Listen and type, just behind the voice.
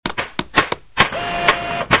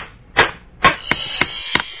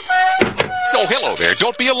Hello there.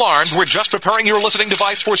 Don't be alarmed. We're just preparing your listening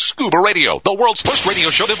device for ScubaRadio, the world's first radio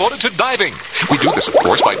show devoted to diving. We do this, of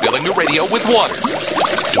course, by filling the radio with water.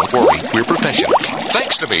 Don't worry, we're professionals.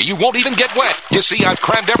 Thanks to me, you won't even get wet. You see, I've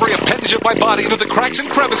crammed every appendage of my body into the cracks and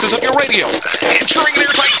crevices of your radio, ensuring an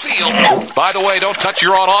airtight seal. By the way, don't touch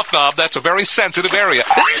your on-off knob. That's a very sensitive area.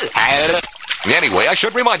 Anyway, I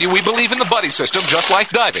should remind you, we believe in the buddy system just like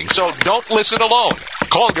diving, so don't listen alone.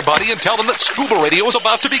 Call your buddy and tell them that ScubaRadio is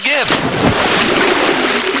about to begin.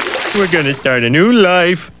 We're going to start a new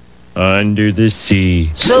life under the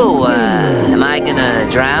sea. So, am I gonna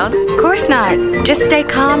drown? Of course not. Just stay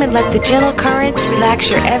calm and let the gentle currents relax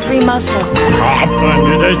your every muscle.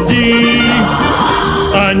 Under the sea.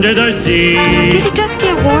 Under the sea. Did it just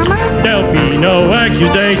get warmer? There'll be no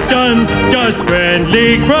accusations, just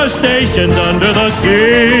friendly crustaceans under the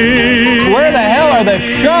sea. Where the hell are the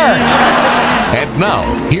sharks? And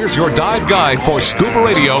now, here's your dive guide for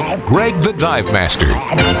ScubaRadio, Greg The Divemaster.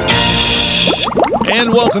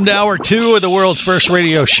 And welcome to Hour 2 of the world's first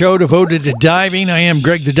radio show devoted to diving. I am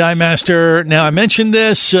Greg the Divemaster. Now, I mentioned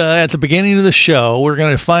this at the beginning of the show. We're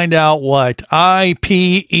going to find out what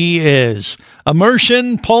IPE is.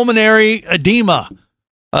 Immersed Pulmonary Edema.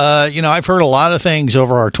 I've heard a lot of things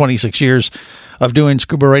over our 26 years of doing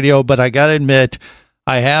scuba radio, but I got to admit,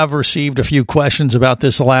 I have received a few questions about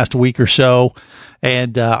this the last week or so.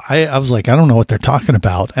 And I was like, I don't know what they're talking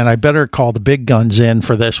about. And I better call the big guns in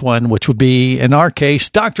for this one, which would be, in our case,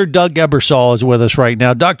 Dr. Doug Ebersole is with us right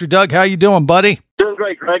now. Dr. Doug, how you doing, buddy? Doing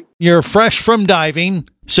great, Greg. You're fresh from diving,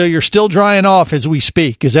 so you're still drying off as we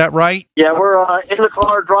speak. Is that right? Yeah, we're in the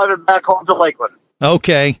car driving back home to Lakeland.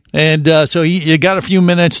 Okay. And so you got a few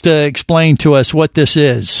minutes to explain to us what this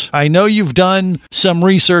is. I know you've done some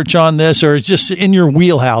research on this, or it's just in your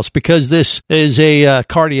wheelhouse, because this is a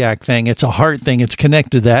cardiac thing. It's a heart thing. It's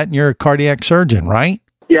connected to that, and you're a cardiac surgeon, right?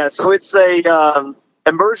 Yeah, so it's a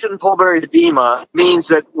immersion pulmonary edema. Means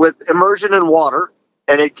that with immersion in water,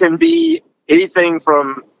 and it can be anything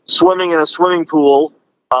from swimming in a swimming pool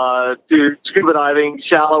to scuba diving,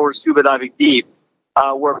 shallow or scuba diving deep,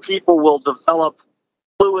 where people will develop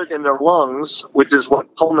fluid in their lungs, which is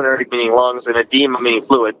what pulmonary meaning lungs and edema meaning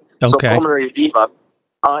fluid. Okay. So pulmonary edema.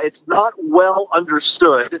 It's not well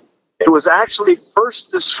understood. It was actually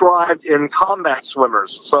first described in combat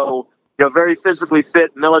swimmers. So, very physically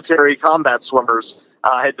fit military combat swimmers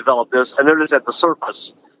had developed this, and they're just at the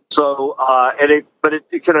surface. So, but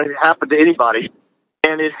it can happen to anybody,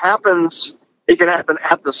 and it can happen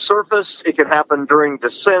at the surface. It can happen during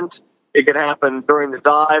descent. It can happen during the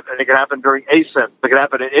dive, and it can happen during ascent. It can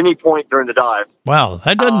happen at any point during the dive. Wow,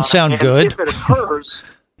 that doesn't sound good. If it occurs...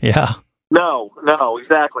 Yeah. No,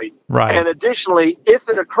 exactly. Right. And additionally, if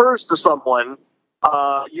it occurs to someone,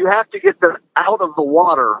 you have to get them out of the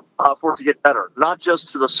water for it to get better. Not just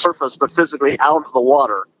to the surface, but physically out of the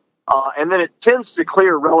water. And then it tends to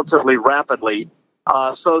clear relatively rapidly,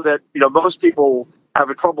 so that, most people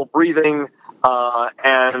have trouble breathing,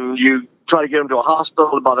 and you try to get them to a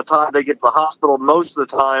hospital, and by the time they get to the hospital, most of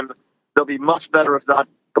the time, they'll be much better, if not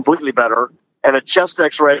completely better. And a chest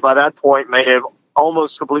x-ray by that point may have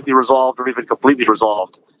almost completely resolved or even completely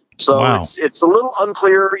resolved. So wow. It's a little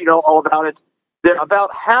unclear, all about it. That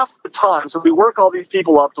about half the time, so we work all these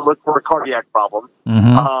people up to look for a cardiac problem.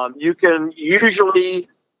 Mm-hmm. You can usually,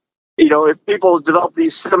 if people develop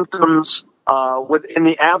these symptoms in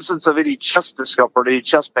the absence of any chest discomfort, any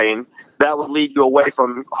chest pain, that would lead you away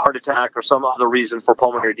from heart attack or some other reason for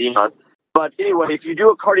pulmonary edema. But anyway, if you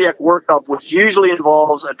do a cardiac workup, which usually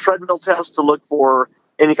involves a treadmill test to look for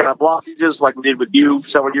any kind of blockages, like we did with you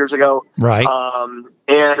several years ago, right?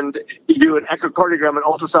 And you do an echocardiogram, an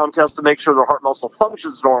ultrasound test to make sure the heart muscle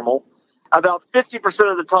functions normal. About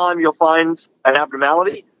 50% of the time, you'll find an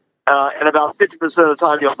abnormality, and about 50% of the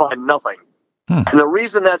time, you'll find nothing. And the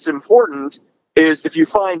reason that's important is if you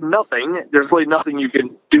find nothing, there's really nothing you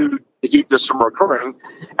can do to keep this from recurring.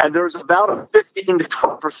 And there's about a 15 to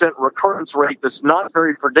 12% recurrence rate that's not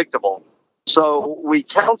very predictable. So we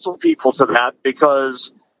counsel people to that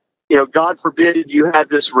because, God forbid you had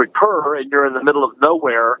this recur and you're in the middle of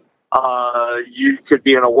nowhere, you could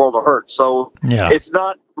be in a world of hurt. So It's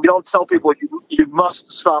not, we don't tell people you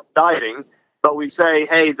must stop diving, but we say,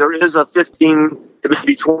 hey, there is a 15 to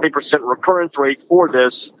maybe 20% recurrence rate for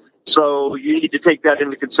this. So you need to take that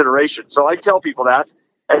into consideration. So I tell people that.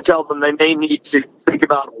 and tell them they may need to think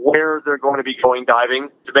about where they're going to be going diving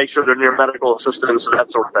to make sure they're near medical assistance and that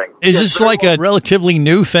sort of thing. Is this like a relatively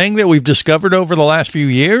new thing that we've discovered over the last few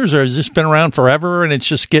years, or has this been around forever and it's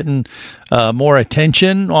just getting more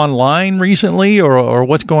attention online recently, or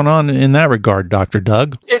what's going on in that regard, Dr.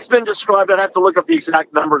 Doug? It's been described, I'd have to look up the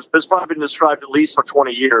exact numbers, but it's probably been described at least for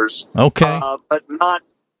 20 years. Okay. But not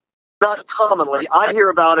commonly. I hear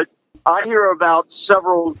about it. I hear about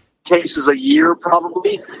several cases a year,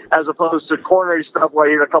 probably, as opposed to coronary stuff where I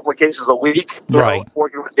hear a couple of cases a week, right,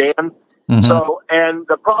 working with Dan. Mm-hmm. So, and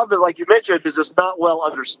the problem, like you mentioned, is it's not well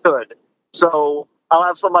understood. So I'll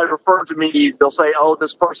have somebody refer to me, they'll say, oh,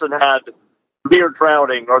 this person had near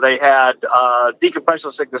drowning, or they had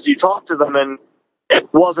decompression sickness. You talk to them, and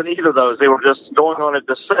it wasn't either of those. They were just going on a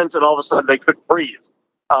descent, and all of a sudden they couldn't breathe.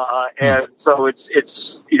 And so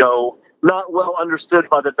it's not well understood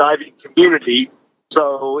by the diving community.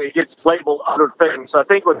 So it gets labeled other things. So I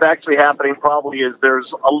think what's actually happening probably is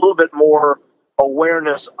there's a little bit more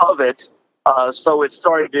awareness of it. So it's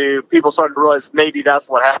people starting to realize maybe that's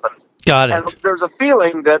what happened. Got it. And there's a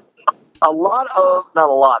feeling that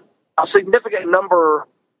a significant number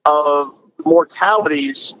of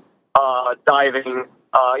mortalities diving,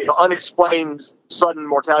 unexplained sudden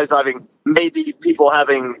mortalities diving, may be people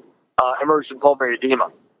having immersed pulmonary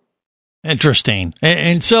edema. Interesting.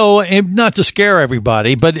 And so, not to scare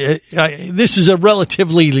everybody, but this is a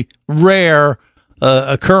relatively rare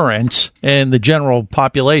occurrence in the general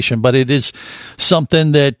population, but it is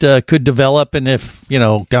something that could develop. And if,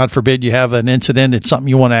 God forbid you have an incident, it's something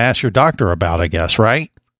you want to ask your doctor about, I guess,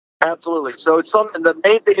 right? Absolutely. So it's something, the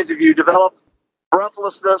main thing is if you develop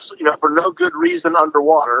breathlessness, for no good reason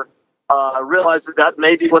underwater, realize that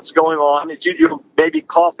may be what's going on. You may be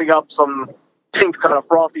coughing up some pink kind of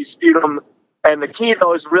frothy sputum, and the key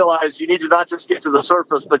though is realize you need to not just get to the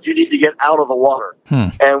surface, but you need to get out of the water.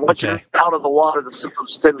 And once you're out of the water, the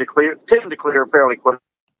symptoms tend to clear fairly quickly.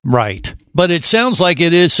 Right, but it sounds like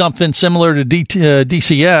it is something similar to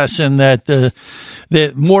DCS, in that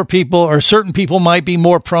that more people, or certain people, might be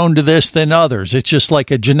more prone to this than others. It's just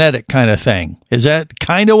like a genetic kind of thing. Is that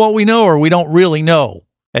kind of what we know, or we don't really know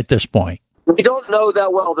at this point? We don't know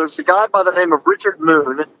that well. There's a guy by the name of Richard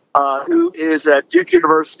Moon, who is at Duke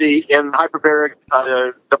University in the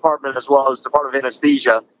hyperbaric department, as well as Department of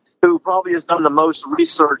Anesthesia, who probably has done the most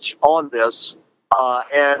research on this.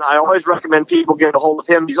 And I always recommend people get a hold of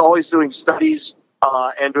him. He's always doing studies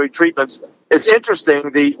and doing treatments. It's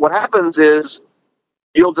interesting. What happens is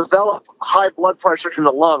you'll develop high blood pressure in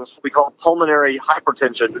the lungs, what we call pulmonary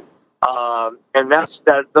hypertension,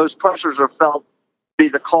 and those pressures are felt to be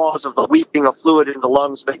the cause of the leaking of fluid in the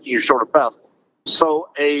lungs, making you short of breath. So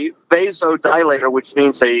a vasodilator, which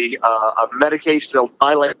means a medication that will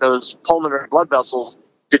dilate those pulmonary blood vessels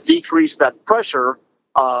to decrease that pressure,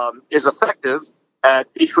 is effective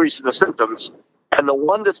at decreasing the symptoms. And the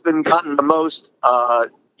one that's been gotten the most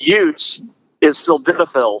use is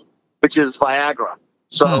sildenafil, which is Viagra.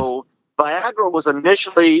 So Viagra was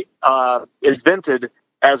initially invented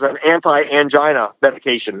as an anti-angina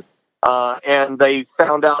medication. And they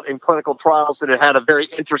found out in clinical trials that it had a very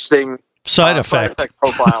interesting side effect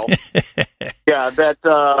profile.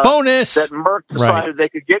 Bonus that Merck decided they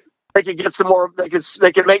could get some more. They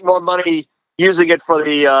could make more money using it for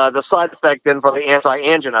the side effect than for the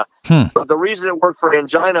anti-angina. But the reason it worked for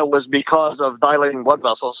angina was because of dilating blood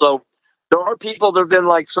vessels. So there are people. There have been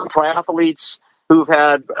like some triathletes who've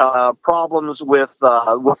had problems with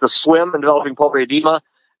the swim and developing pulmonary edema,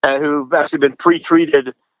 and who've actually been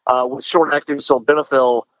pre-treated with short-acting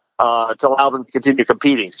sildenafil to allow them to continue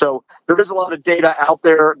competing. So there is a lot of data out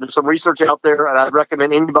there. There's some research out there, and I'd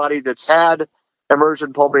recommend anybody that's had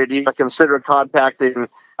immersion pulmonary edema consider contacting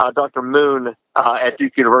Dr. Moon at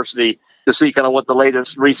Duke University to see kind of what the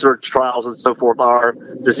latest research trials and so forth are,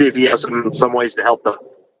 to see if he has some ways to help them.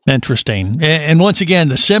 Interesting. And once again,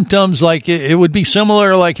 the symptoms, like it would be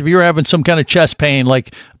similar, like if you were having some kind of chest pain,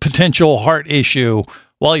 like potential heart issue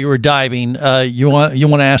while you were diving, you want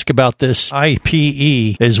to ask about this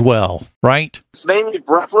IPE as well, right? It's mainly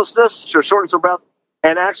breathlessness, or shortness of breath,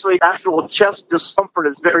 and actual chest discomfort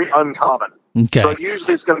is very uncommon. Okay. So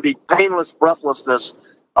usually it's going to be painless breathlessness.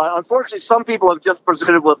 Unfortunately, some people have just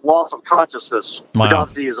presented with loss of consciousness, which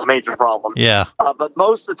obviously is a major problem. Yeah. But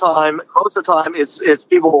most of the time, it's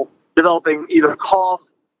people developing either cough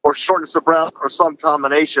or shortness of breath or some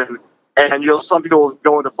combination. And some people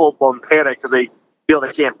go into full-blown panic because they feel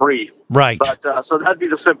they can't breathe. Right. But so that'd be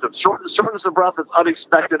the symptoms. Shortness of breath is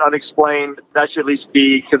unexpected, unexplained. That should at least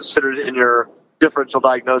be considered in your differential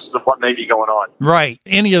diagnosis of what may be going on. Right.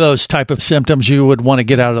 Any of those type of symptoms, you would want to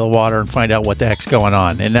get out of the water and find out what the heck's going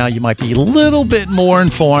on. And now you might be a little bit more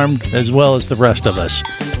informed as well as the rest of us.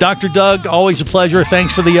 Dr. Doug, always a pleasure.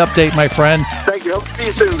 Thanks for the update, my friend. Thank you. Hope to see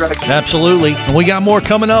you soon, Greg. Absolutely. And we got more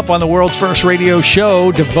coming up on the world's first radio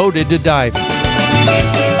show devoted to diving.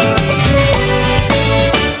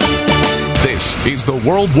 This is the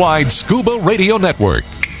Worldwide Scuba Radio Network.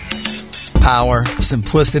 Power,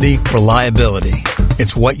 simplicity, reliability.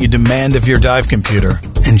 It's what you demand of your dive computer,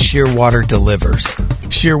 and Shearwater delivers.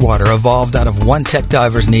 Shearwater evolved out of one tech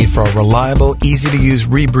diver's need for a reliable, easy-to-use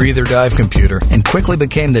rebreather dive computer and quickly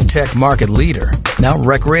became the tech market leader. Now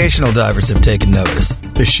recreational divers have taken notice.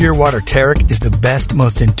 The Shearwater Taric is the best,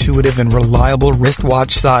 most intuitive, and reliable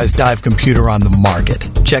wristwatch-sized dive computer on the market.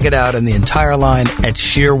 Check it out in the entire line at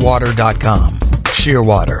shearwater.com.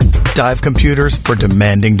 Shearwater. Dive computers for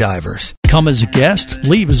demanding divers. Come as a guest,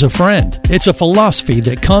 leave as a friend. It's a philosophy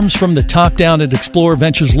that comes from the top down at Explorer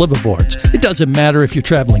Ventures liveaboards. It doesn't matter if you're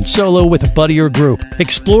traveling solo, with a buddy, or group.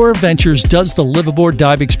 Explorer Ventures does the liveaboard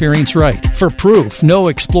dive experience right. For proof, know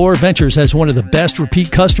Explorer Ventures has one of the best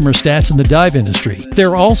repeat customer stats in the dive industry.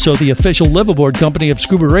 They're also the official liveaboard company of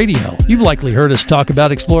Scuba Radio. You've likely heard us talk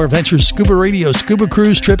about Explorer Ventures Scuba Radio scuba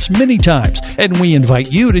cruise trips many times, and we invite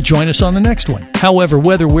you to join us on the next one. However,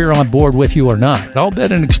 whether we're on board with you or not, I'll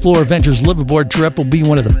bet an Explorer Ventures liveaboard trip will be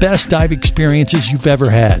one of the best dive experiences you've ever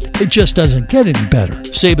had. It just doesn't get any better.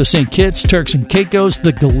 Saba St. Kitts, Turks and Caicos,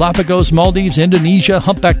 the Galapagos, Maldives, Indonesia,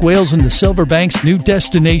 humpback whales, and the Silver Banks, new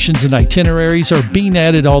destinations and itineraries are being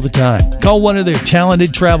added all the time. Call one of their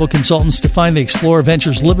talented travel consultants to find the Explorer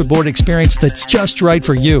Ventures liveaboard experience that's just right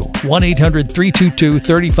for you.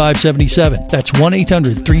 1-800-322-3577. That's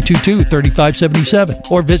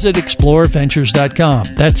 1-800-322-3577. Or visit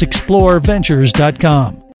explorerventures.com. That's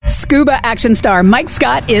explorerventures.com. Scuba action star Mike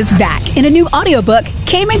Scott is back in a new audiobook,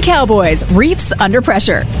 Cayman Cowboys, Reefs Under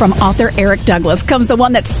Pressure. From author Eric Douglas comes the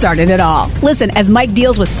one that started it all. Listen as Mike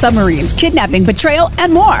deals with submarines, kidnapping, betrayal,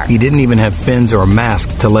 and more. He didn't even have fins or a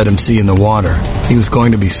mask to let him see in the water. He was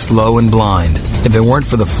going to be slow and blind. If it weren't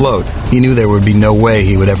for the float, he knew there would be no way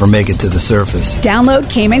he would ever make it to the surface. Download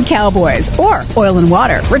Cayman Cowboys or Oil and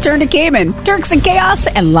Water, Return to Cayman, Turks and Chaos,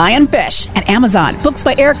 and Lionfish at Amazon,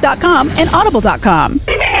 booksbyeric.com, and audible.com.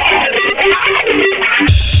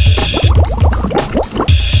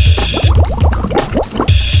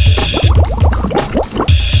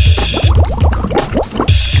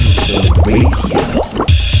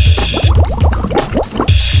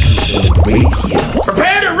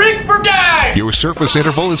 Prepare to rig for dive! Your surface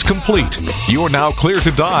interval is complete. You are now clear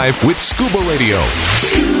to dive with Scuba Radio.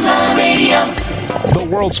 Scuba Radio. The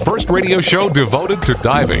world's first radio show devoted to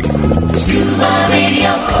diving. Scuba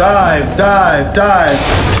Radio. Dive, dive, dive.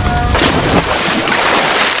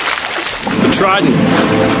 The Trident.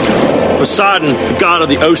 Poseidon, the god of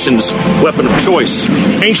the ocean's weapon of choice.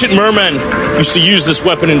 Ancient mermen used to use this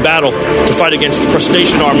weapon in battle to fight against the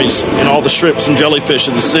crustacean armies and all the shrimps and jellyfish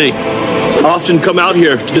in the sea. I often come out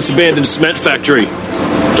here to this abandoned cement factory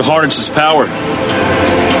to harness its power,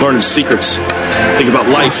 learn its secrets, think about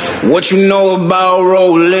life. What you know about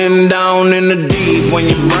rolling down in the deep? When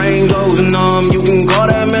your brain goes numb, you can call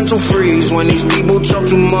that mental freeze. When these people talk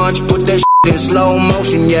too much, put that in slow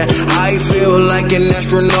motion. Yeah, I feel like an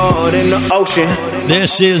astronaut in the ocean.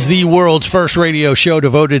 This is the world's first radio show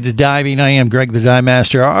devoted to diving. I am Greg the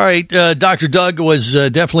Divemaster. All right, Dr. Doug was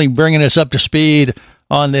definitely bringing us up to speed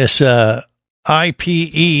on this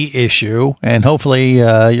IPE issue, and hopefully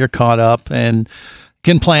you're caught up and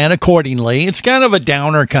can plan accordingly. It's kind of a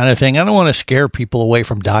downer kind of thing. I don't want to scare people away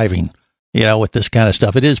from diving, with this kind of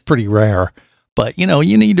stuff. It is pretty rare. But,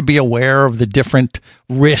 you need to be aware of the different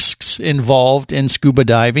risks involved in scuba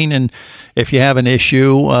diving. And if you have an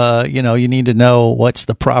issue, you need to know what's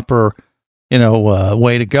the proper,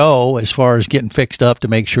 way to go as far as getting fixed up to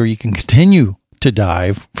make sure you can continue to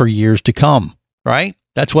dive for years to come, right?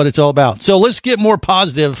 That's what it's all about. So let's get more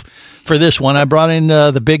positive for this one. I brought in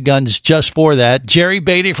the big guns just for that. Jerry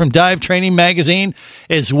Beatty from Dive Training Magazine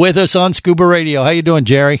is with us on Scuba Radio. How you doing,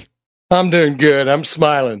 Jerry? I'm doing good. I'm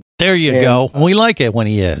smiling. There you go. We like it when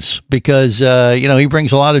he is because, he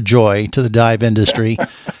brings a lot of joy to the dive industry.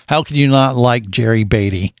 How could you not like Jerry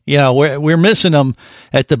Beatty? We're missing him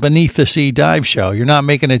at the Beneath the Sea Dive Show. You're not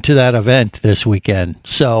making it to that event this weekend.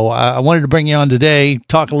 So I wanted to bring you on today,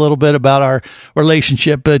 talk a little bit about our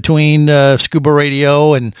relationship between Scuba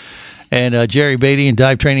Radio and Jerry Beatty and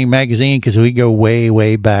Dive Training Magazine, because we go way,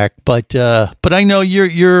 way back. But I know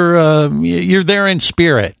you're there in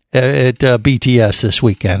spirit at BTS this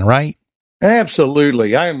weekend, right?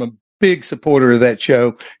 Absolutely. I am a big supporter of that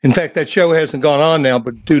show. In fact, that show hasn't gone on now,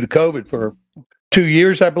 but due to COVID for 2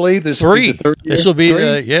 years, I believe. This three. Will be the third year. This will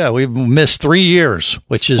be we've missed 3 years,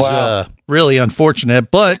 which is really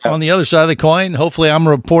unfortunate. But on the other side of the coin, hopefully I'm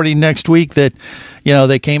reporting next week that,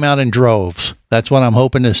 they came out in droves. That's what I'm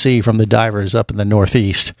hoping to see from the divers up in the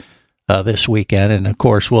Northeast this weekend. And of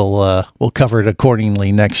course, we'll cover it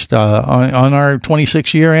accordingly next on our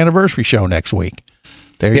 26-year anniversary show next week.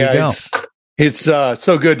 There you go. It's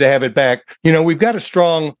so good to have it back. We've got a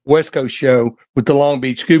strong West Coast show with the Long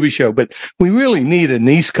Beach Scuba Show, but we really need an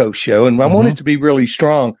East Coast show, and I want it to be really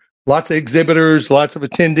strong. Lots of exhibitors, lots of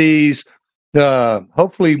attendees.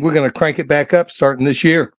 Hopefully, we're going to crank it back up starting this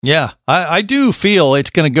year. Yeah, I do feel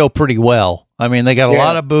it's going to go pretty well. I mean, they got a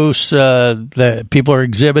lot of booths that people are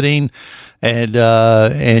exhibiting, and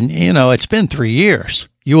it's been 3 years.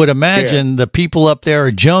 You would imagine the people up there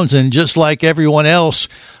are jonesing just like everyone else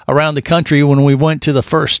around the country when we went to the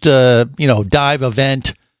first, dive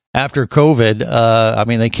event after COVID. I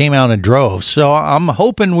mean, they came out in droves. So I'm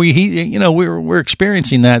hoping we're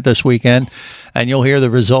experiencing that this weekend, and you'll hear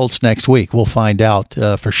the results next week. We'll find out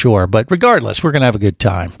for sure. But regardless, we're going to have a good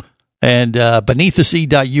time. And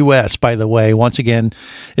beneaththesea.us, by the way, once again,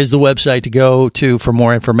 is the website to go to for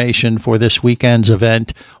more information for this weekend's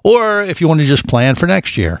event, or if you want to just plan for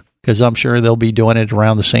next year, because I'm sure they'll be doing it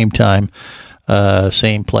around the same time,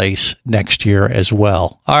 same place next year as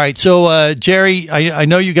well. All right, so Jerry, I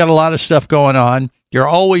know you got a lot of stuff going on. You're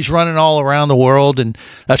always running all around the world, and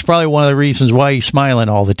that's probably one of the reasons why you're smiling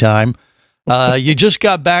all the time. You just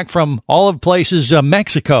got back from all of places,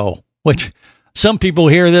 Mexico, which... Some people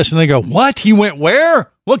hear this and they go, what? He went where?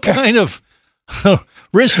 What kind of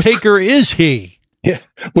risk taker is he? Yeah,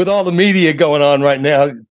 with all the media going on right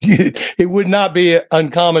now, it would not be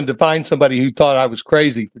uncommon to find somebody who thought I was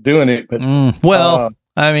crazy for doing it. But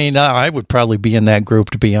I mean, I would probably be in that group,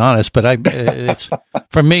 to be honest. But it's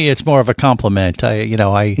for me, it's more of a compliment. I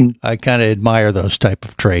kind of admire those type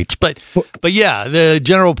of traits. But yeah, the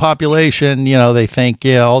general population, they think,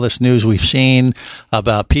 all this news we've seen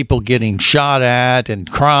about people getting shot at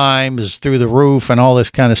and crime is through the roof and all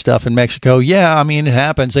this kind of stuff in Mexico. Yeah, I mean, it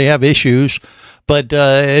happens. They have issues, but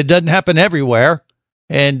it doesn't happen everywhere.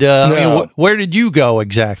 And I mean, where did you go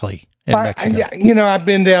exactly? I've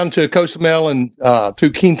been down to Cozumel and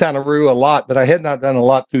through Quintana Roo a lot, but I had not done a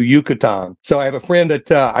lot through Yucatan. So I have a friend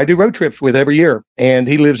that I do road trips with every year, and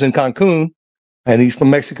he lives in Cancun, and he's from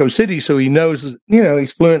Mexico City, so he knows,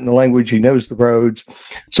 he's fluent in the language, he knows the roads.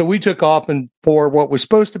 So we took off for what was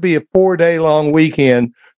supposed to be a 4-day long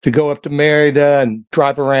weekend to go up to Merida and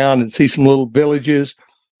drive around and see some little villages.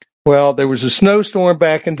 Well, there was a snowstorm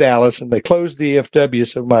back in Dallas, and they closed the DFW,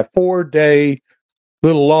 so my 4-day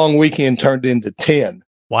little long weekend turned into 10.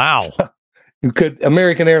 Wow.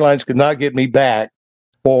 American Airlines could not get me back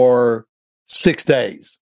for 6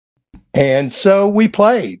 days. And so we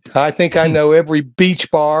played. I think I know every beach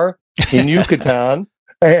bar in Yucatan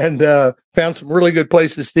and found some really good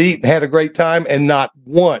places to eat and had a great time. And not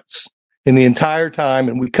once in the entire time,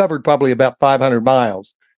 and we covered probably about 500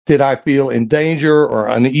 miles, did I feel in danger or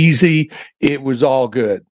uneasy. It was all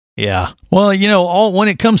good. Yeah. Well, when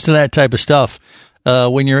it comes to that type of stuff,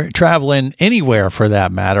 when you're traveling anywhere for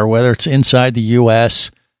that matter, whether it's inside the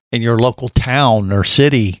U.S., in your local town or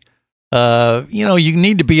city, you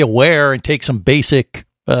need to be aware and take some basic,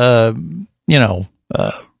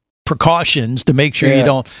 precautions to make sure you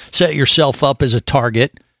don't set yourself up as a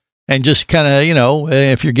target, and just kind of,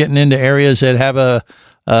 if you're getting into areas that have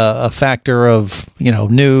a factor of,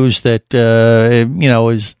 news that,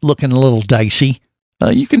 is looking a little dicey.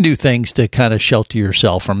 You can do things to kind of shelter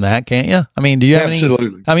yourself from that, can't you? I mean, do you have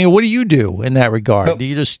Absolutely. what do you do in that regard? Do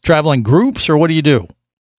you just travel in groups, or what do you do?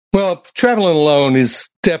 Well, traveling alone is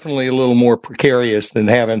definitely a little more precarious than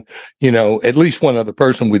having, at least one other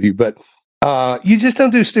person with you. But you just don't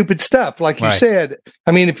do stupid stuff. Like you said,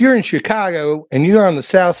 I mean, if you're in Chicago and you're on the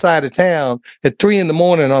south side of town at 3 a.m.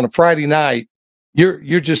 on a Friday night,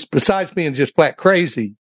 you're just, besides being just flat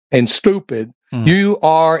crazy and stupid, you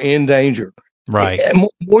are in danger. Right.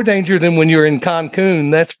 More danger than when you're in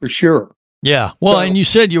Cancun, that's for sure. Yeah. Well, and you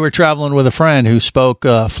said you were traveling with a friend who spoke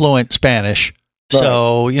fluent Spanish. Right.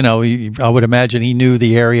 So, I would imagine he knew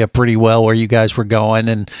the area pretty well where you guys were going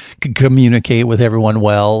and could communicate with everyone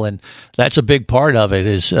well. And that's a big part of it,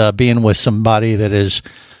 is being with somebody that is,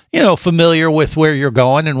 familiar with where you're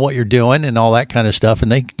going and what you're doing and all that kind of stuff.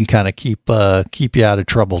 And they can kind of keep you out of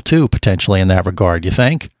trouble too, potentially, in that regard, you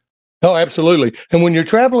think? Oh, absolutely. And when you're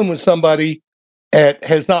traveling with somebody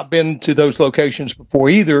has not been to those locations before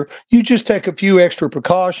either, you just take a few extra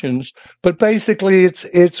precautions. But basically,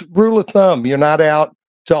 it's rule of thumb. You're not out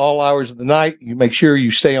to all hours of the night. You make sure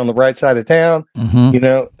you stay on the right side of town. Mm-hmm. You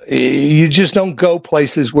know, you just don't go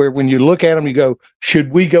places where when you look at them, you go,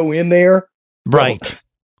 should we go in there? Right.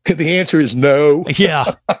 Well, the answer is no.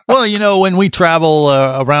 Yeah. Well, you know, when we travel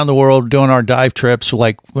around the world doing our dive trips,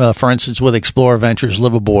 like, for instance, with Explorer Ventures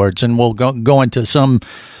liveaboards, and we'll go into some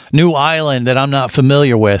new island that I'm not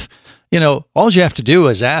familiar with, you know, all you have to do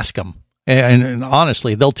is ask them. And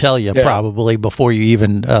honestly, they'll tell you probably before you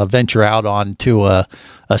even venture out onto a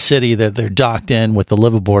city that they're docked in with the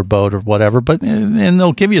liveaboard boat or whatever. But and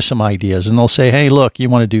they'll give you some ideas, and they'll say, "Hey, look, you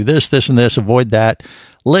want to do this, this, and this. Avoid that.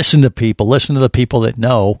 Listen to people. Listen to the people that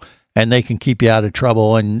know, and they can keep you out of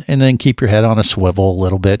trouble. And then keep your head on a swivel a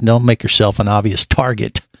little bit. And don't make yourself an obvious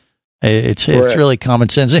target." It's really common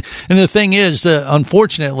sense. And the thing is that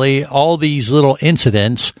unfortunately, all these little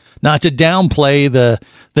incidents, not to downplay the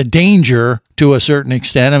danger to a certain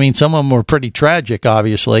extent. I mean, some of them were pretty tragic,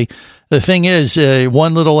 obviously. The thing is,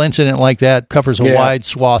 one little incident like that covers a wide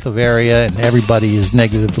swath of area, and everybody is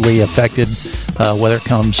negatively affected, whether it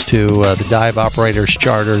comes to the dive operators,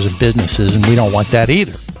 charters, and businesses, and we don't want that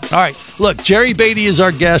either. All right, look, Jerry Beatty is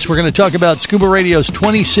our guest. We're going to talk about Scuba Radio's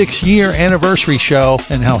 26-year anniversary show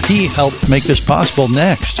and how he helped make this possible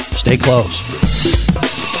next. Stay close.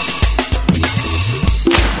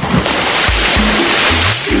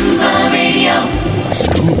 Scuba Radio.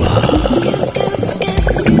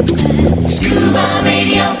 Scuba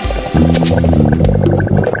Radio.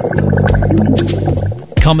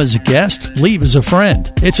 Come as a guest, leave as a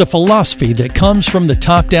friend. It's a philosophy that comes from the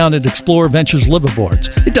top down at Explorer Ventures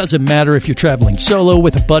liveaboards. It doesn't matter if you're traveling solo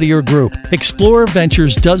with a buddy or group. Explorer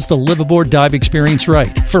Ventures does the liveaboard dive experience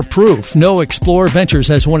right. For proof, no, Explorer Ventures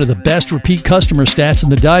has one of the best repeat customer stats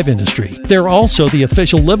in the dive industry. They're also the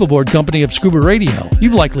official liveaboard company of Scuba Radio.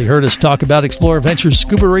 You've likely heard us talk about Explorer Ventures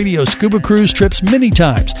Scuba Radio scuba cruise trips many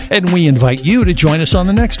times, and we invite you to join us on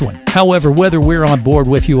the next one. However, whether we're on board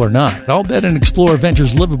with you or not, I'll bet an Explorer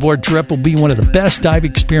Ventures liveaboard trip will be one of the best dive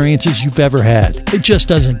experiences you've ever had. It just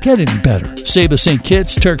doesn't get any better. Saba St.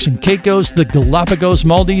 Kitts, Turks and Caicos, the Galapagos,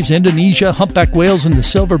 Maldives, Indonesia, humpback whales, and the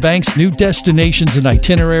Silver Banks, new destinations and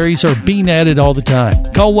itineraries are being added all the time.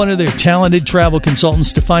 Call one of their talented travel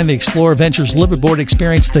consultants to find the Explorer Ventures liveaboard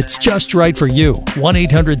experience that's just right for you.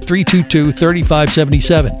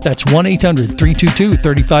 1-800-322-3577. That's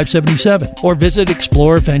 1-800-322-3577. Or visit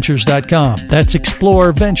explorerventures.com. That's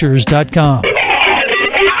explorerventures.com.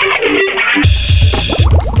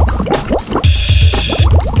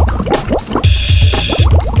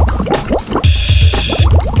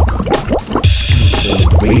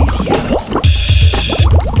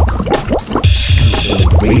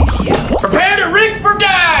 Prepare to rig for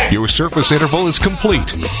dive! Your surface interval is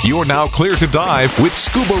complete. You're now clear to dive with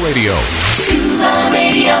Scuba Radio. Scuba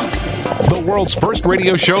Radio. The world's first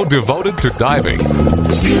radio show devoted to diving.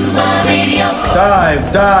 Scuba Radio.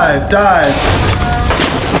 Dive, dive, dive.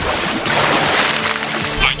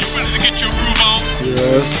 Are you ready to get your groove on?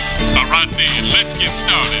 Yes. All right, then, let's get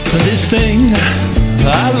started. This thing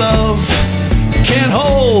I love can't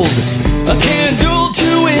hold a candle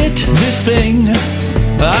to it. This thing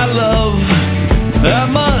I love, I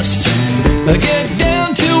must get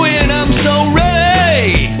down to it. I'm so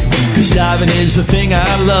ready, 'cause diving is the thing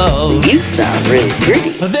I love. You sound really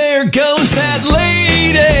pretty. There goes that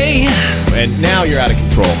lady. And now you're out of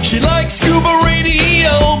control. She likes Scuba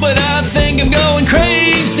Radio, but I think I'm going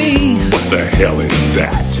crazy. What the hell is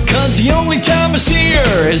that? 'Cause the only time I see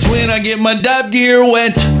her is when I get my dive gear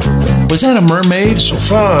wet. Was that a mermaid? So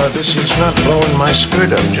far, this is not blowing my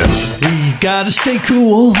skirt up, gentlemen. We gotta stay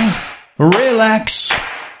cool, relax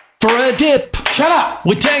for a dip. Shut up!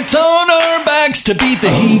 With tanks on our backs to beat the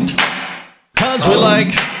heat. 'Cause we're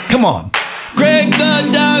like, come on. Greg the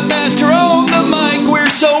Divemaster on the mic, we're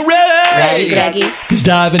so ready. Ready, Greggy. 'Cause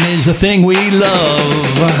diving is the thing we love.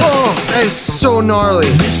 Oh, that's so gnarly.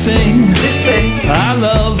 This thing I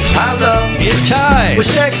love, it ties. With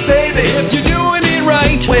sex, baby. If you're doing it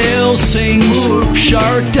right, whale sings,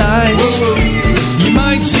 shark dives. You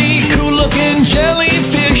might see cool looking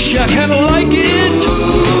jellyfish, I kinda like it.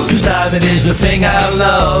 'Cause diving is the thing I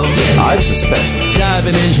love. I suspect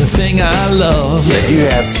Diving is the thing I love. that you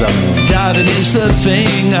have some Diving is the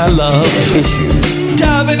thing I love. issues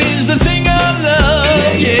Diving is the thing I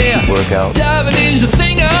love. Yeah. to work out. Diving is the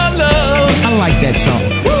thing I love. I like that song.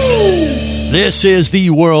 This is the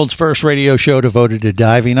world's first radio show devoted to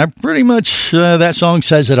diving. I pretty much, that song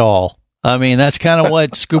says it all. I mean, that's kind of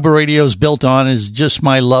what Scuba Radio is built on, is just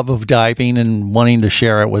my love of diving and wanting to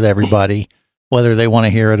share it with everybody, whether they want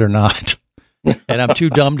to hear it or not. And I'm too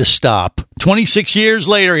dumb to stop. 26 years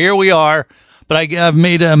later, here we are. But I've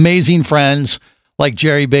made amazing friends like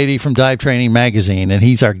Jerry Beatty from Dive Training Magazine, and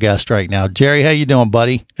he's our guest right now. Jerry, how you doing,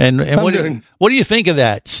 buddy? And what do you think of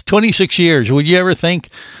that? It's 26 years. Would you ever think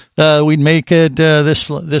we'd make it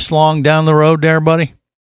this long down the road there, buddy?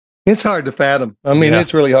 It's hard to fathom. I mean,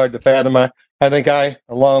 it's really hard to fathom. I think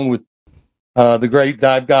along with the great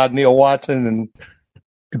dive god Neil Watson and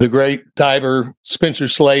the great diver Spencer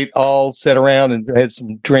Slate, all sat around and had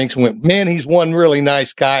some drinks and went, man, he's one really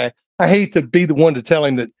nice guy. I hate to be the one to tell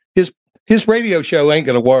him that his radio show ain't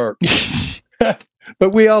going to work.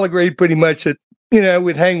 But we all agreed pretty much that,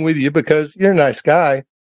 we'd hang with you because you're a nice guy.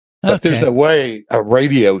 But there's no way a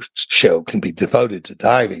radio show can be devoted to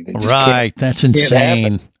diving. Right. That's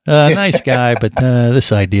insane. Nice guy, but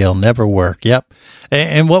this idea will never work. Yep.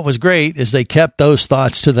 And what was great is they kept those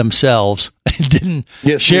thoughts to themselves and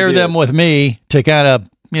didn't share them with me to kind of,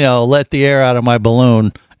 let the air out of my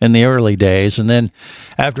balloon in the early days. And then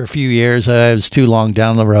after a few years, I was too long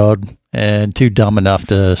down the road and too dumb enough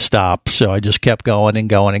to stop. So I just kept going and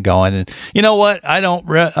going and going. And you know what? I don't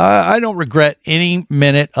regret any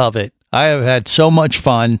minute of it. I have had so much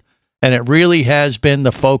fun, and it really has been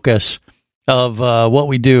the focus of what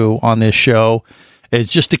we do on this show is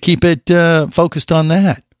just to keep it focused on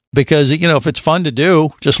that. Because, if it's fun to do,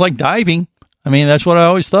 just like diving, I mean, that's what I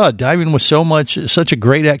always thought. Diving was such a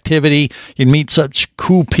great activity. You meet such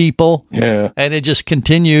cool people. Yeah. And it just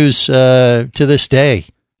continues to this day.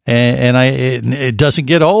 And it doesn't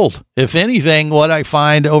get old. If anything, what I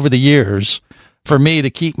find over the years for me to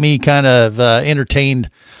keep me kind of entertained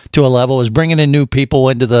to a level is bringing in new people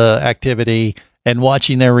into the activity and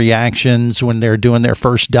watching their reactions when they're doing their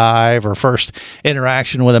first dive or first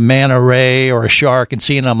interaction with a manta ray or a shark and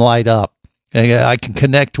seeing them light up. I can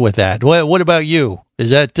connect with that. What about you? Is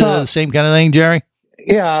that the same kind of thing, Jerry?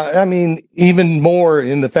 Yeah, I mean, even more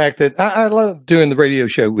in the fact that I love doing the radio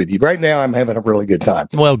show with you. Right now, I'm having a really good time.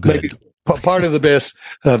 Well, good. Maybe part of the best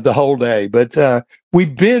of the whole day. But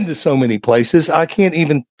we've been to so many places. I can't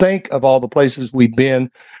even think of all the places we've been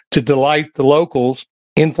to delight the locals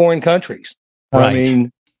in foreign countries. Right. I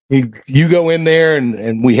mean, you go in there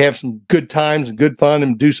and we have some good times and good fun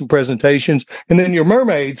and do some presentations. And then your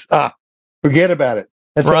mermaids, forget about it.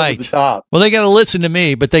 That's right. Over the top. Well, they got to listen to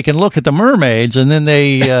me, but they can look at the mermaids, and then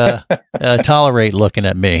they tolerate looking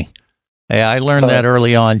at me. Yeah, I learned that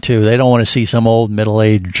early on, too. They don't want to see some old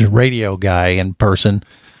middle-aged radio guy in person.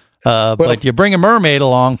 But you bring a mermaid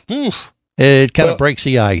along, it kind of breaks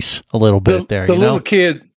the ice a little bit there. The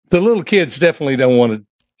little kids definitely don't want to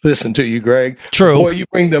listen to you, Greg. True. Boy, you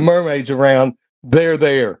bring the mermaids around, they're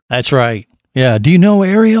there. That's right. Yeah. Do you know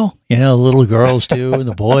Ariel? The little girls do. And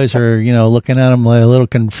the boys are, looking at them like a little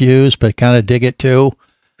confused, but kind of dig it too.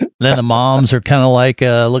 Then the moms are kind of like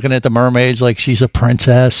looking at the mermaids like she's a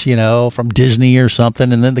princess, from Disney or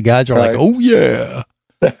something. And then the guys are like, oh, yeah.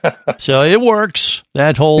 So it works.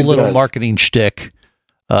 That whole little marketing shtick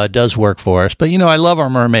does work for us. But, I love our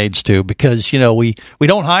mermaids too, because, we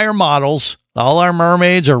don't hire models. All our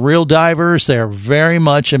mermaids are real divers. They're very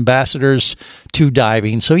much ambassadors to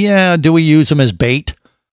diving. So, do we use them as bait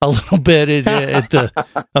a little bit at the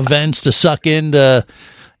events to suck in the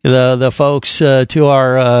folks to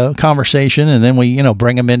our conversation, and then we,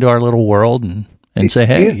 bring them into our little world and say,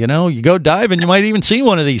 hey, you go dive and you might even see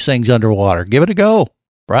one of these things underwater. Give it a go,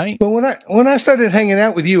 right? But when I started hanging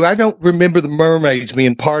out with you, I don't remember the mermaids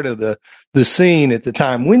being part of the scene at the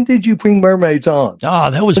time. When did you bring mermaids on?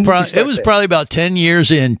 Oh, that was probably about 10 years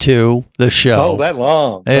into the show. Oh, that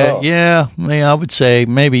long. Yeah, I would say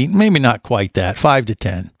maybe not quite that, 5 to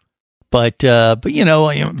 10. But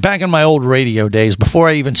back in my old radio days, before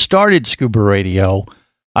I even started ScubaRadio,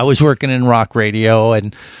 I was working in rock radio,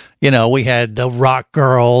 and we had the rock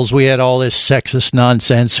girls, we had all this sexist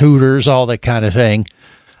nonsense, Hooters, all that kind of thing.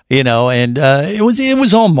 And it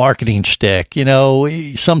was all marketing shtick.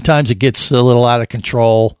 Sometimes it gets a little out of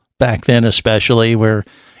control back then, especially where,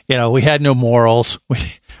 we had no morals.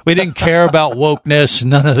 We didn't care about wokeness,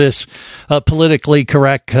 none of this politically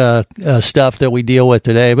correct stuff that we deal with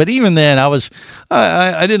today. But even then,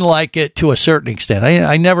 I didn't like it to a certain extent.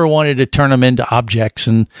 I never wanted to turn them into objects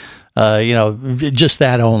and, just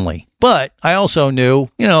that only. But I also knew,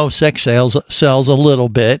 sex sells a little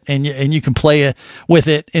bit, and you can play with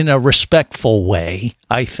it in a respectful way,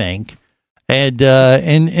 I think. And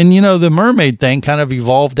the mermaid thing kind of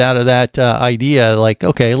evolved out of that idea. Like,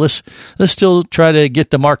 okay, let's still try to get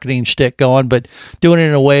the marketing shtick going, but doing it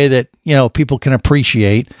in a way that people can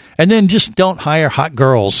appreciate. And then just don't hire hot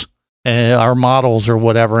girls, our models or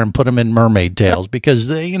whatever, and put them in mermaid tails, because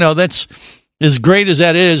that's as great as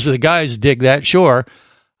that is. The guys dig that, sure.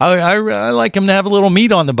 I like them to have a little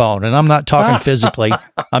meat on the bone, and I'm not talking physically.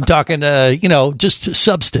 I'm talking, just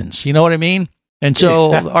substance. You know what I mean? And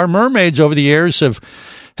so our mermaids over the years have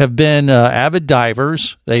been avid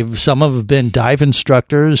divers. Some of them have been dive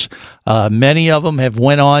instructors. Many of them have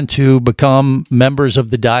went on to become members of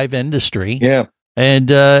the dive industry. Yeah.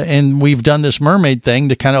 And we've done this mermaid thing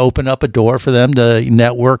to kind of open up a door for them to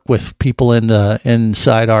network with people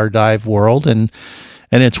inside our dive world, and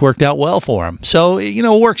it's worked out well for them. So, it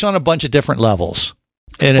works on a bunch of different levels.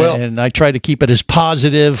 And I try to keep it as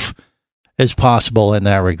positive as possible in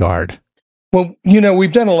that regard. Well,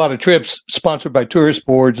 we've done a lot of trips sponsored by tourist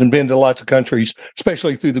boards and been to lots of countries,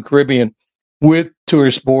 especially through the Caribbean, with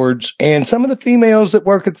tourist boards. And some of the females that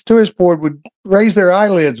work at the tourist board would raise their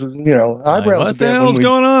eyelids, eyebrows. What the hell's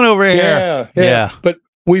going on over here? Yeah. But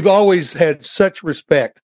we've always had such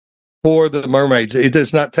respect for the mermaids. It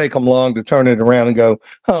does not take them long to turn it around and go,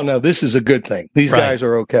 oh, no, this is a good thing. These guys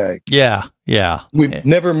are okay. Yeah. We've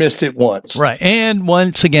never missed it once. Right. And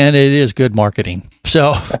once again, it is good marketing.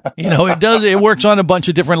 So, it works on a bunch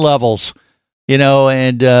of different levels,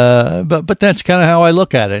 and, but that's kind of how I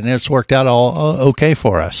look at it. And it's worked out all okay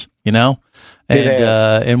for us,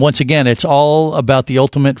 And once again, it's all about the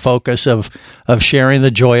ultimate focus of sharing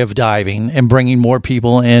the joy of diving and bringing more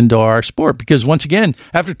people into our sport. Because once again,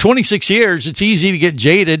 after 26 years, it's easy to get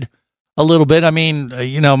jaded a little bit. I mean,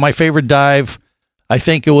 my favorite dive, I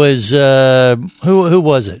think it was, who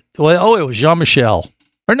was it? Well, it was Jean-Michel.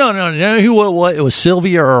 Or no, it was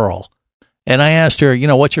Sylvia Earle. And I asked her,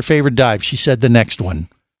 what's your favorite dive? She said the next one.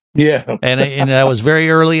 Yeah. and that was very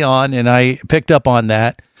early on, and I picked up on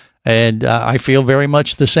that. And I feel very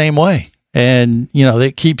much the same way. And,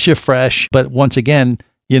 it keeps you fresh. But once again,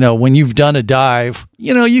 when you've done a dive,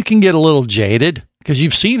 you can get a little jaded because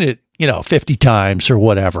you've seen it, 50 times or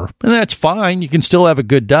whatever. And that's fine. You can still have a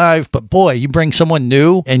good dive. But boy, you bring someone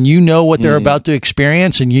new and what they're about to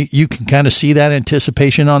experience, and you can kind of see that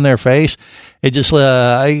anticipation on their face. It just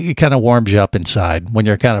it kind of warms you up inside when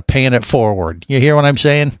you're kind of paying it forward. You hear what I'm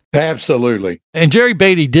saying? Absolutely. And Jerry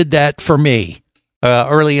Beatty did that for me.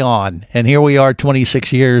 Early on, and here we are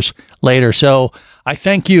 26 years later. So I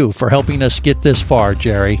thank you for helping us get this far,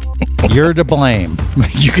 Jerry. You're to blame.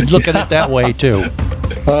 You can look at it that way too.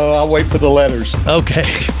 Oh, I'll wait for the letters. Okay.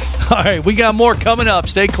 All right, we got more coming up.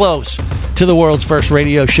 Stay close to the world's first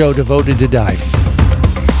radio show devoted to diving.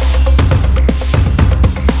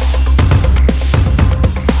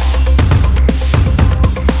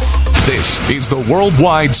 This is the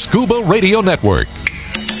Worldwide Scuba Radio Network.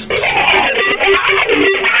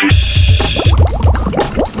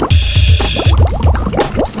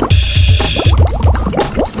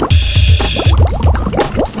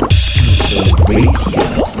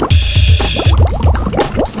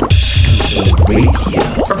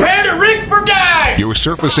 Prepare to rig for dive! Your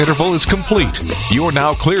surface interval is complete. You're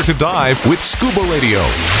now clear to dive with Scuba Radio.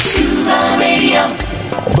 Scuba Radio.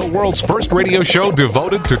 The world's first radio show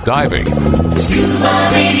devoted to diving. Scuba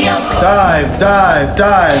Radio. Dive, dive,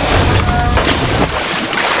 dive.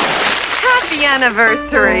 Happy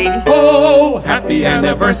anniversary. Oh, happy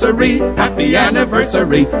anniversary, happy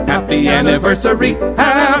anniversary, happy anniversary,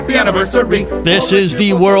 happy anniversary. This is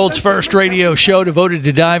the world's first radio show devoted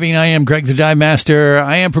to diving. I am Greg the Divemaster.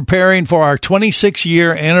 I am preparing for our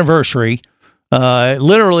 26-year anniversary.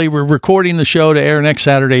 Literally, we're recording the show to air next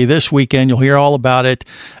Saturday this weekend. You'll hear all about it.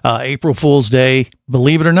 April Fool's Day.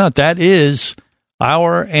 Believe it or not, that is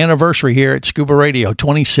our anniversary here at Scuba Radio,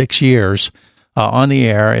 26 years. On the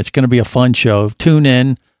air. It's going to be a fun show. Tune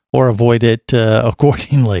in or avoid it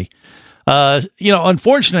accordingly.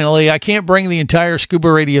 Unfortunately, I can't bring the entire Scuba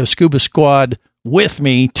Radio Scuba Squad with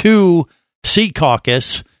me to Sea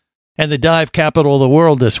Caucus and the dive capital of the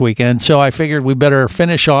world this weekend, so I figured we better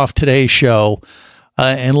finish off today's show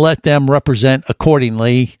and let them represent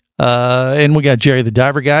accordingly. And we got Jerry the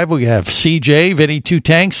Diver Guy, we have CJ, Vinny Two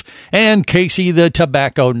Tanks, and Casey the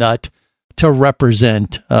Tobacco Nut to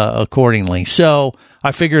represent accordingly. So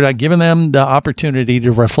I figured I'd given them the opportunity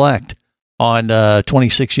to reflect on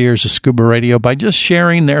 26 years of Scuba Radio by just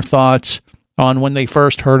sharing their thoughts on when they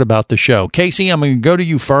first heard about the show. Casey, I'm going to go to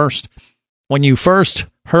you first. When you first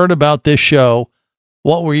heard about this show,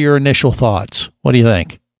 what were your initial thoughts? What do you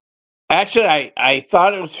think? Actually, I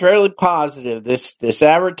thought it was fairly positive. This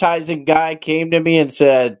advertising guy came to me and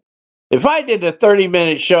said, if I did a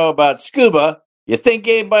 30-minute show about scuba, you think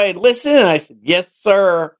anybody would listen? And I said, yes,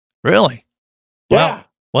 sir. Really? Yeah.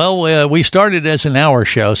 Well, we started as an hour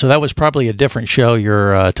show, so that was probably a different show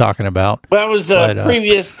you're talking about. That was a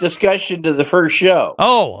previous discussion to the first show.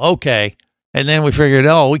 Oh, okay. And then we figured,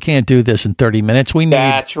 we can't do this in 30 minutes.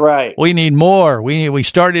 That's right. We need more. We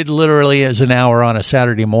started literally as an hour on a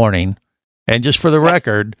Saturday morning. And just for the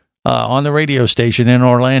record, on the radio station in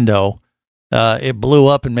Orlando, it blew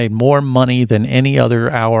up and made more money than any other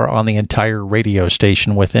hour on the entire radio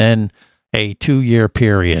station within a 2-year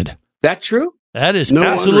period. That true? That is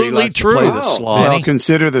absolutely true. Well,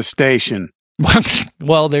 consider the station.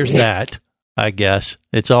 Well, there's that, I guess.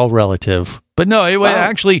 It's all relative. But no, it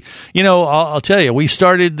actually, I'll tell you, we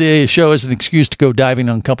started the show as an excuse to go diving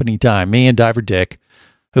on company time. Me and Diver Dick,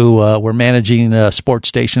 who were managing a sports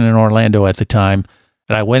station in Orlando at the time.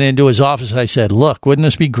 And I went into his office and I said, look, wouldn't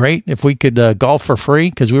this be great if we could golf for free?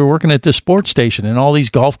 Because we were working at this sports station and all these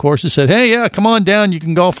golf courses said, hey, yeah, come on down. You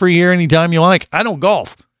can golf free here anytime you like. I don't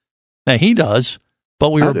golf. Now, he does, but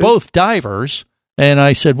we were both divers. And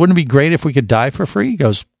I said, wouldn't it be great if we could dive for free? He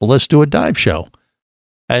goes, well, let's do a dive show.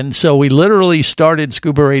 And so we literally started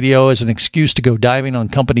Scuba Radio as an excuse to go diving on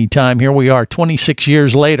company time. Here we are 26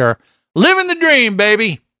 years later, living the dream,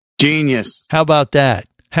 baby. Genius. How about that?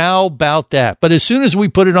 How about that? But as soon as we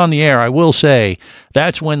put it on the air, I will say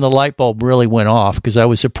that's when the light bulb really went off because I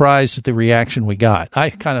was surprised at the reaction we got. I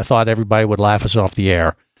kind of thought everybody would laugh us off the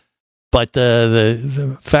air. But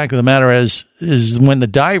the fact of the matter is when the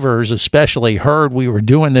divers especially heard we were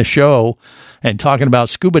doing this show and talking about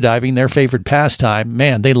scuba diving, their favorite pastime,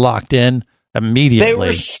 man, they locked in immediately. They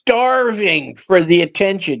were starving for the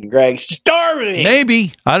attention, Greg. Starving.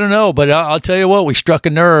 Maybe. I don't know. But I'll tell you what, we struck a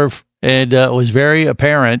nerve. And it was very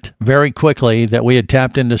apparent very quickly that we had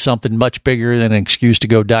tapped into something much bigger than an excuse to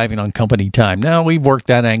go diving on company time. Now, we've worked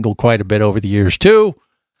that angle quite a bit over the years, too.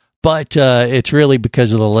 But it's really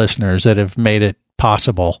because of the listeners that have made it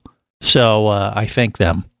possible. So I thank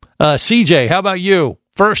them. CJ, how about you?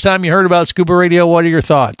 First time you heard about Scuba Radio, what are your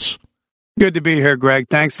thoughts? Good to be here, Greg.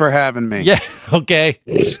 Thanks for having me. Yeah, okay.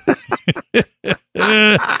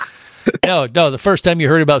 No, the first time you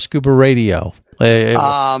heard about Scuba Radio.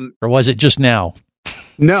 Or was it just now?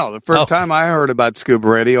 No, the first time I heard about Scuba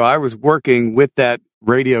Radio, I was working with that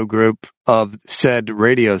radio group of said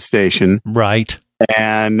radio station. Right.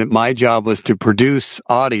 And my job was to produce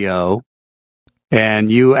audio,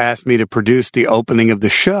 and you asked me to produce the opening of the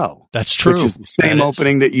show. That's true. Which is the same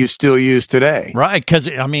opening that you still use today. Right, because,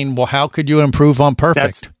 how could you improve on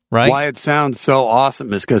perfect? Right? Why it sounds so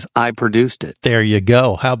awesome is because I produced it. There you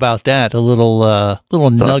go. How about that? A little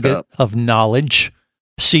nugget of knowledge.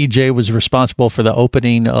 CJ was responsible for the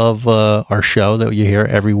opening of our show that you hear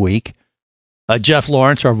every week. Jeff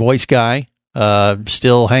Lawrence, our voice guy,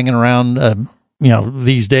 still hanging around,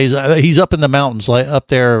 these days. He's up in the mountains, like up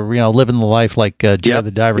there, living the life like Jerry the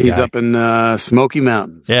Diver guy. He's up in Smoky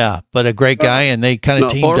Mountains. Yeah, but a great guy, and they kind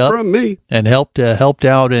of teamed up from me. And helped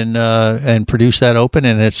out and produce that open,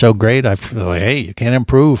 and it's so great. I feel like, hey, you can't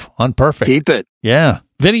improve on perfect. Keep it. Yeah.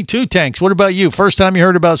 Vinny Two Tanks, what about you? First time you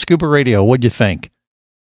heard about Scuba Radio, what'd you think?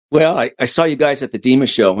 Well, I saw you guys at the DEMA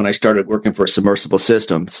show when I started working for Submersible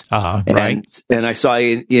Systems. Right. And I saw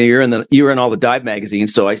you were in all the dive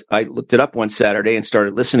magazines, so I looked it up one Saturday and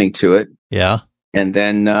started listening to it. Yeah. And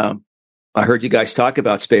then I heard you guys talk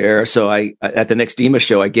about Spare Air, so I at the next DEMA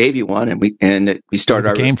show I gave you one, and we started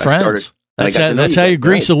our became friends. That's how you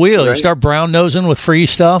grease a wheel. Right. You start brown nosing with free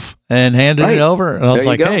stuff and handing it over. And I was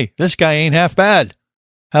like, hey, this guy ain't half bad.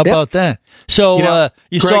 How about that? So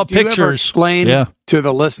you Greg, saw do you ever pictures. Explain to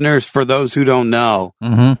the listeners, for those who don't know,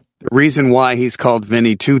 the reason why he's called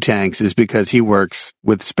Vinny Two Tanks is because he works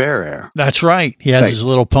with Spare Air. That's right. He has his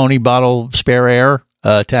little pony bottle Spare Air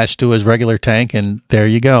attached to his regular tank, and there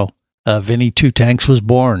you go. Vinny Two Tanks was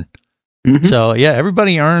born. So,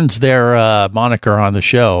 everybody earns their moniker on the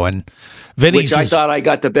show, and Vinny's I thought I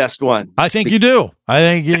got the best one. I think you do.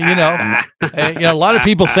 I think, a lot of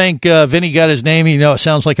people think Vinny got his name, it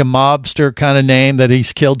sounds like a mobster kind of name that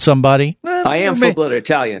he's killed somebody. I am full-blooded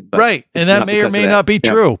Italian. But right, and that may or may not be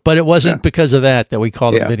true, but it wasn't because of that we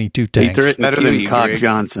called him Vinny Two Tanks. Better than Cock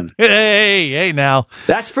Johnson. Hey, now.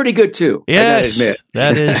 That's pretty good, too. Yes, I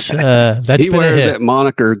gotta admit. That's he been wears a hit. That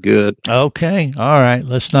moniker good. Okay, all right.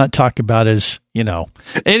 Let's not talk about his,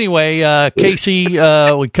 Anyway, Casey,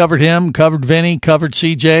 we covered him, covered Vinny, covered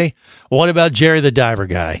CJ. What about Jerry the Diver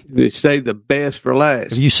guy? You saved the best for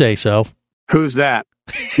last. If you say so. Who's that?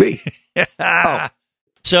 Me.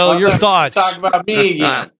 So your thoughts. Talk about me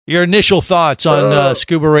again. Your initial thoughts on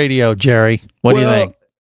Scuba Radio, Jerry. What do you think?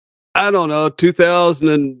 I don't know.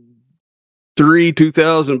 2003,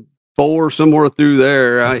 2004, somewhere through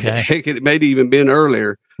there. Okay. I think it may have even been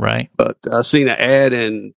earlier. Right. But I seen an ad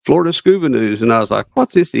in Florida Scuba News, and I was like,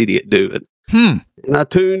 what's this idiot doing? And I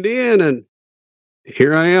tuned in, and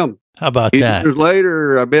here I am. How about that? Years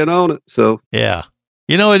later, I've been on it. So yeah.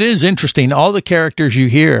 It is interesting. All the characters you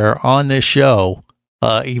hear on this show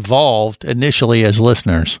evolved initially as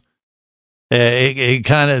listeners. It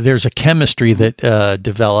kind of, there's a chemistry that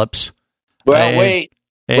develops. Well, wait.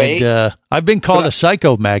 And I've been called a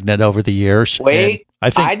psychomagnet over the years. Wait,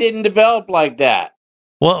 I didn't develop like that.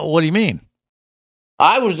 Well, what do you mean?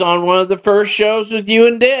 I was on one of the first shows with you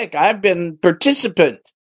and Dick. I've been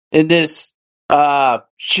participant in this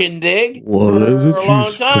shindig for a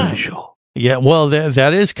long time. Yeah, well,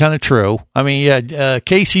 that is kind of true. I mean,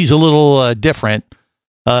 Casey's a little different.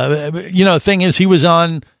 The thing is, he was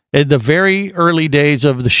on in the very early days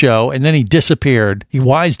of the show, and then he disappeared. He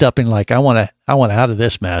wised up and I want out of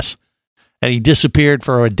this mess, and he disappeared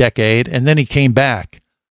for a decade, and then he came back,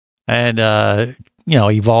 and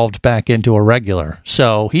evolved back into a regular.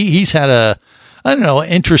 So he's had a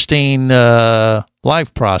interesting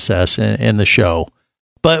life process in the show.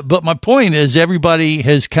 But my point is, everybody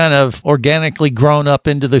has kind of organically grown up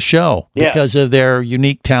into the show because of their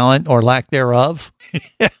unique talent or lack thereof.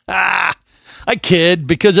 I kid,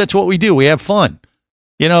 because that's what we do. We have fun.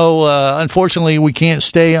 Unfortunately, we can't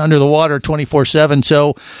stay under the water 24/7,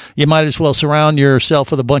 so you might as well surround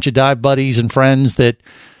yourself with a bunch of dive buddies and friends that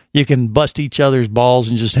you can bust each other's balls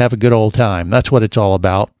and just have a good old time. That's what it's all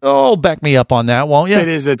about. Oh, back me up on that, won't you? It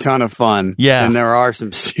is a ton of fun. Yeah. And there are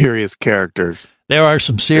some serious characters. There are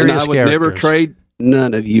some serious characters. And I would never trade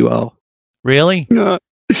none of you all. Really? No,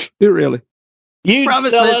 really. You'd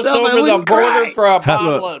sell us over the border for a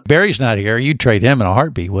bottle of... Barry's not here. You'd trade him in a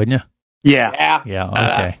heartbeat, wouldn't you? Yeah. Yeah,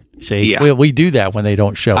 okay. See, we do that when they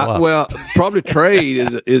don't show up. Well, probably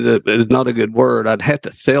trade is not a good word. I'd have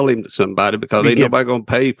to sell him to somebody because ain't nobody going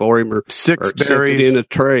to pay for him or accept it in a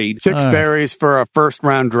trade. 6 berries for a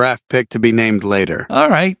first-round draft pick to be named later. All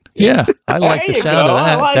right. Yeah, I like the sound of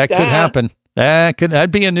that. That could happen.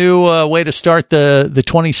 That'd be a new way to start the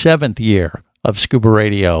 27th year of Scuba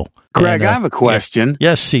Radio. Greg, I have a question.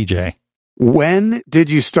 Yes, CJ. When did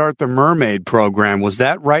you start the mermaid program? Was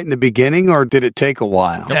that right in the beginning, or did it take a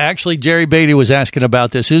while? Actually, Jerry Beatty was asking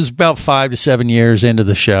about this. It was about 5 to 7 years into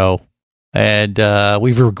the show, and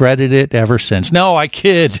we've regretted it ever since. No, I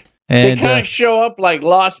kid. And, they kind of show up like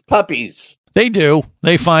lost puppies. They do.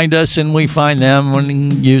 They find us, and we find them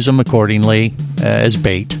and use them accordingly as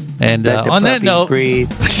bait. And on that note...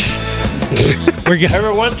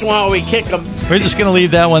 Every once in a while we kick them. We're just going to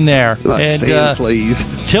leave that one there. And please.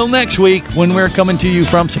 Till next week, when we're coming to you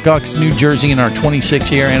from Secaucus, New Jersey, in our 26th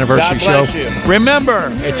year anniversary show.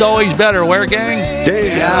 Remember, it's always better. Where, gang?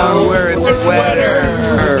 Down where it's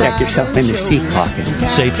wetter. Check yourself into Secaucus.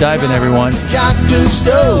 Safe diving, everyone.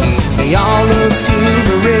 They all love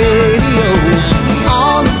Scuba Radio.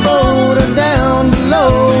 On the boat and down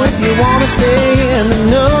below, if you want to stay in the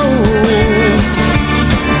know.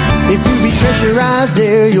 If you be pressurized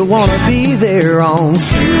there, you'll want to be there on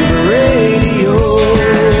Scuba Radio.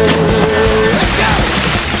 Let's go!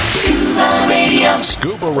 Scuba Radio.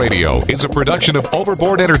 Scuba Radio is a production of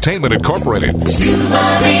Overboard Entertainment Incorporated.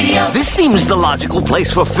 Scuba Radio. This seems the logical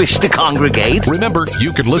place for fish to congregate. Remember,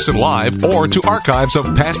 you can listen live or to archives of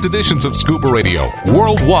past editions of Scuba Radio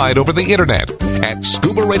worldwide over the internet at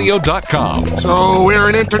ScubaRadio.com. So we're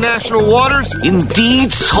in international waters?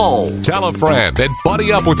 Indeed so. Tell a friend and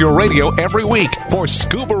buddy up with your radio every week for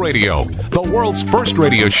Scuba Radio, the world's first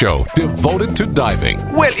radio show devoted to diving.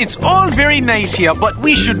 Well, it's all very nice here, but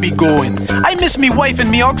we should be going. I miss me wife and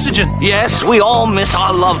me oxygen. Yes, we all miss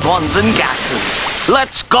our loved ones and gases.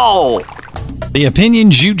 Let's go. The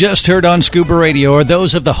opinions you just heard on Scuba Radio are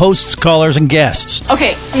those of the hosts, callers, and guests.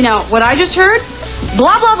 Okay, what I just heard?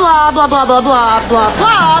 Blah, blah, blah, blah, blah, blah, blah, blah,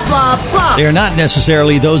 blah, blah, blah. They are not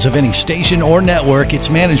necessarily those of any station or network, its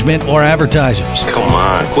management, or advertisers. Come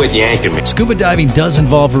on, quit yanking me. Scuba diving does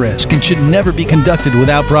involve risk and should never be conducted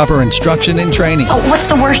without proper instruction and training. Oh, what's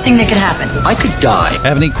the worst thing that could happen? I could die.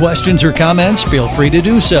 Have any questions or comments? Feel free to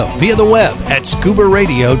do so via the web at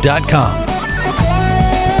ScubaRadio.com.